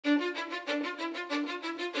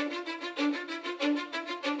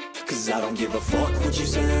Cause I don't give a fuck what you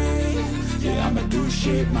say. Yeah, I'ma do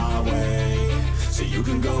shit my way. So you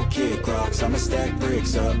can go kick rocks, I'ma stack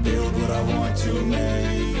bricks up, build what I want to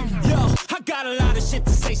make. Yo, I got a lot of shit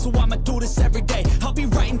to say, so I'ma do this every day. I'll be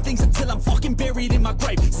writing things until I'm fucking buried in my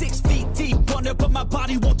grave. 6 feet deep under, but my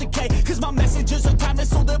body won't decay. Cause my messages are timeless,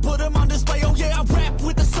 so they'll put them on display. Oh yeah, I rap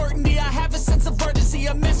with a certainty, I have a sense of urgency.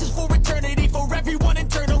 A message for eternity, for everyone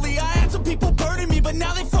internally. I had some people burning me, but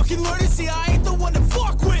now they fucking learn to see I ain't the one to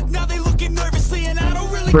fuck with. Now they looking nervously, and I don't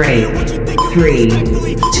really care what you think of me. 3,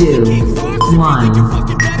 2, 1. You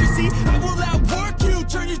fucking better see, I will outwork you,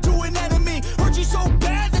 turn you to an enemy. Hurt you so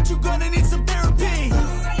bad that you're gonna need some therapy.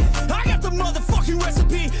 I got the motherfucking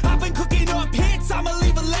recipe, I've been cooking up hits, I'ma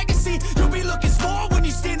leave a legacy. You'll be looking small when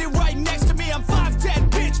you're standing right next to me. I'm 5'10",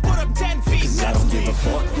 bitch, but I'm 10 feet next to me. I don't give a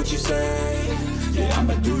fuck what you say. Yeah,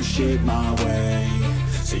 I'ma do shit my way.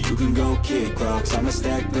 So you can go kick rocks, I'ma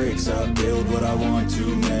stack bricks up, build what I want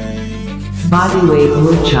to make. Bodyweight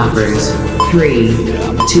Woodchoppers. 3,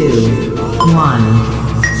 2, 1.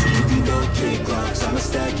 So you can go kick rocks, I'ma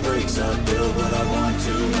stack bricks up, build what I want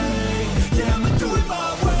to make. Yeah, I'ma do it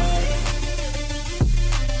my way.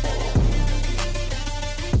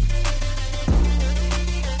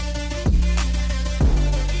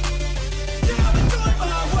 Yeah, I'ma do it my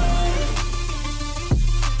way.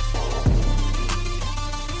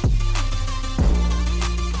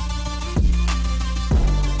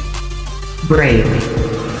 Break.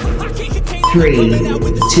 3,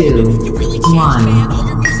 2, 1.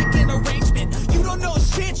 You don't know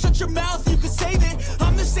shit, shut your mouth, you can save it.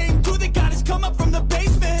 I'm the same dude that got his come up from the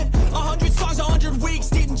basement. 100 songs, 100 weeks,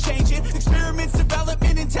 didn't change it. Experiments,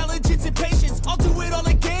 development, intelligence, and patience. I'll do it all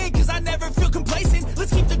again, cause I never feel complacent.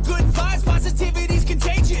 Let's keep the good vibes, positivity's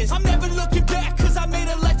contagious. I'm never looking back, cause I made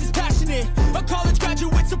a life that's passionate. A college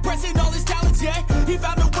graduate suppressing all his talents, yeah. He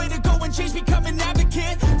found a way to go and change, become an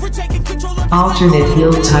advocate. For taking control of Alternate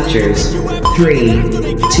heel touchers. 3,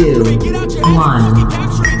 2, 1.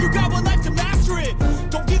 You got one life to master it.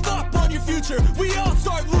 Don't give up on your future. We all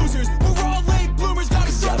start losers. We're all late bloomers.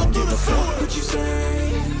 Gotta struggle through the sewer. What you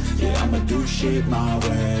say? Yeah, I'ma do shit my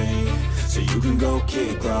way. So you can go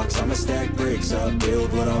kick rocks, I'ma stack bricks up,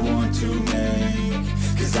 build what I want to make.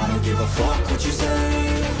 Cause I don't give a fuck what you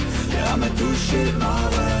say. Yeah, I'ma do shit my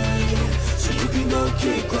way. So you can go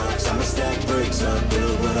kick rocks, I'ma stack bricks up,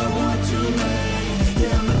 build what I want to make.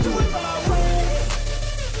 Yeah, I'ma do it my way.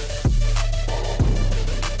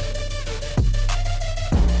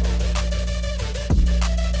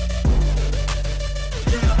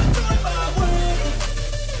 Yeah, I'ma do it my way.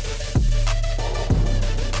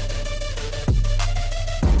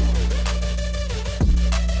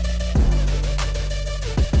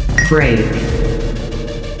 Break.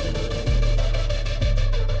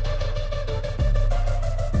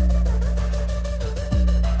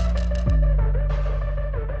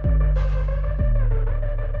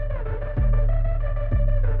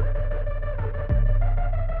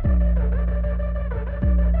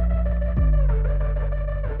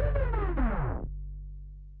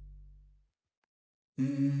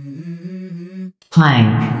 Plank.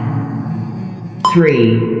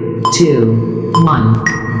 3, 2, 1.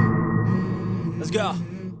 Let's go.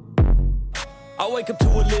 I wake up to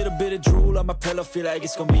a little bit of drool on my pillow, feel like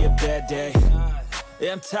it's gonna be a bad day.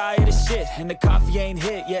 Yeah, I'm tired of shit, and the coffee ain't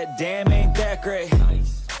hit yet, damn, ain't that great.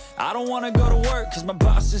 I don't wanna go to work, cause my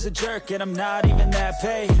boss is a jerk, and I'm not even that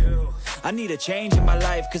paid. I need a change in my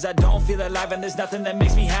life, cause I don't feel alive, and there's nothing that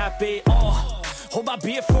makes me happy. Hold my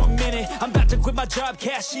beer for a minute, I'm about to quit my job,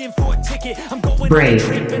 cash in for a ticket. I'm going on a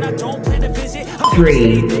trip and I don't plan to visit.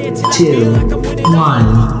 3, 2, 1.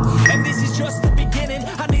 And this is just the beginning.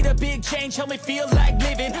 I need a big change, help me feel like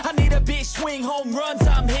living. I need a big swing, home runs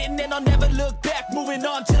I'm hitting, and I'll never look back, moving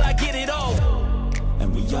on till I get it all.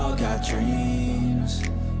 And we all got dreams,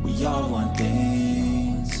 we all want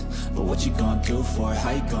things. But what you gonna do for it?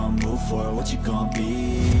 How you gonna move for it? What you gonna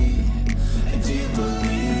be? And do you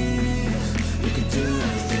believe you can do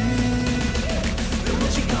anything? But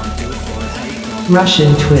what you gonna do for it? How you gonna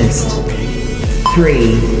Russian twist.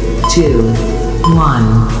 3, 2,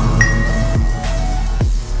 1.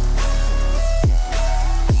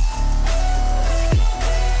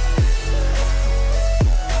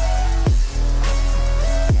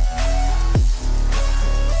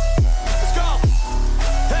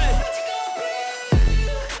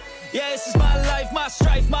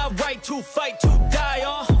 To fight, to die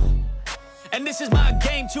on. And this is my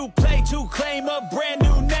game to play, to claim a brand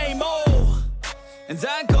new name. Oh, and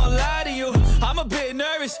I ain't gonna lie to you, I'm a bit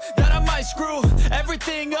nervous that I might screw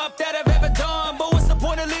everything up that I've ever done. But what's the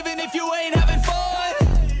point of living if you ain't having fun?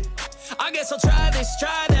 I guess I'll try this,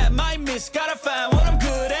 try that, might miss, gotta find what I'm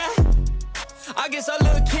good at. guess I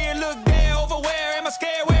look here, look there, over where am I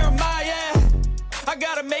scared, where am I at? I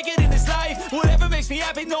gotta make it in this life, whatever makes me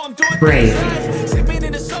happy, know I'm doing things right. Sipping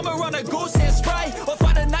in the summer on a goose and Sprite, or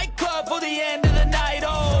find a nightclub for the end of the night,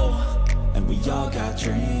 oh. And we all got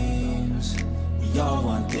dreams, we all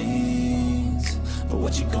want things, but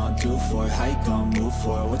what you gonna do for it, how you gonna move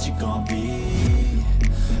for it, what you gonna be?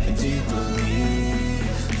 And do you believe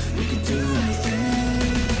you can do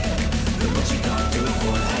anything? But what you gonna do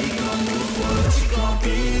for it, how you gonna move for it, what you gonna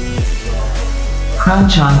be?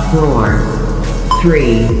 Crunch on floor.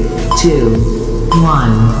 3, 2,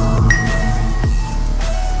 1.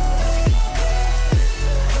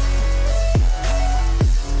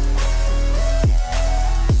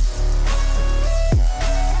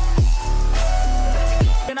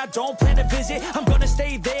 Don't plan to visit, I'm gonna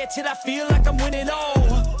stay there till I feel like I'm winning,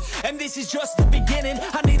 oh. And this is just the beginning,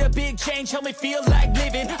 I need a big change, help me feel like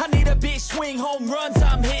living. I need a big swing, home runs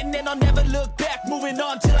I'm hitting, and I'll never look back, moving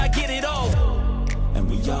on till I get it all. And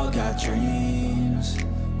we all got dreams,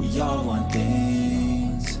 we all want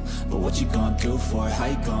things, but what you gonna do for it, how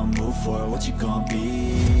you gonna move for it, what you gonna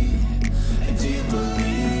be? And do you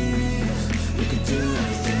believe you can do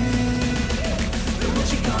anything? But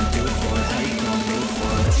what you gonna do for it, how you gonna move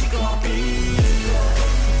for it, what you gonna be?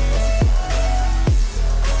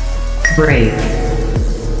 Break.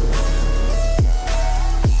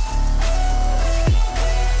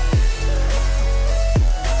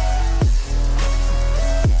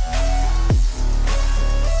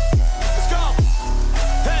 Let's go.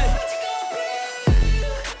 Hey.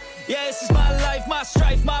 Yeah, this is my life, my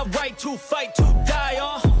strife, my right to fight, to die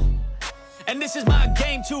on. And this is my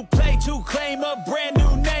game to play, to claim a brand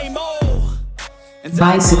new name, oh.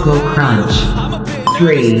 Bicycle crunch.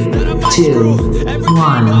 3, 2,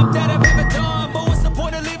 1. But what's the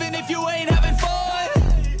point of living if you ain't having fun?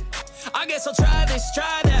 I guess I'll try this,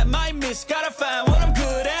 try that, might miss, gotta find what I'm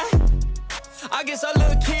good at. I guess I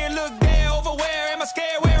look here, look there, over where am I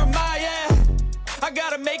scared, where am I at? I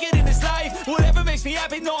gotta make it in this life, whatever makes me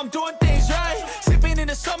happy, know I'm doing things right. Sipping in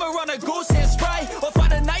the summer on a goose and Sprite, or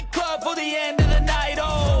find a nightclub for the end of the night,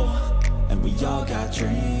 oh. And we all got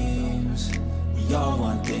dreams, we all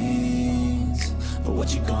want things, but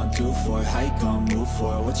what you gonna do for it, how you gonna move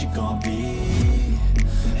for it, what you gonna be?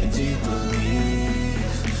 And do you believe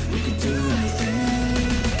you can do anything?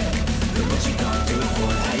 But what you gonna do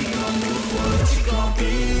for it, how you gonna move for it, what you gonna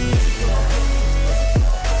be?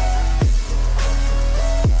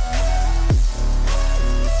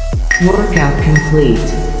 Workout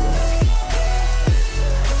complete.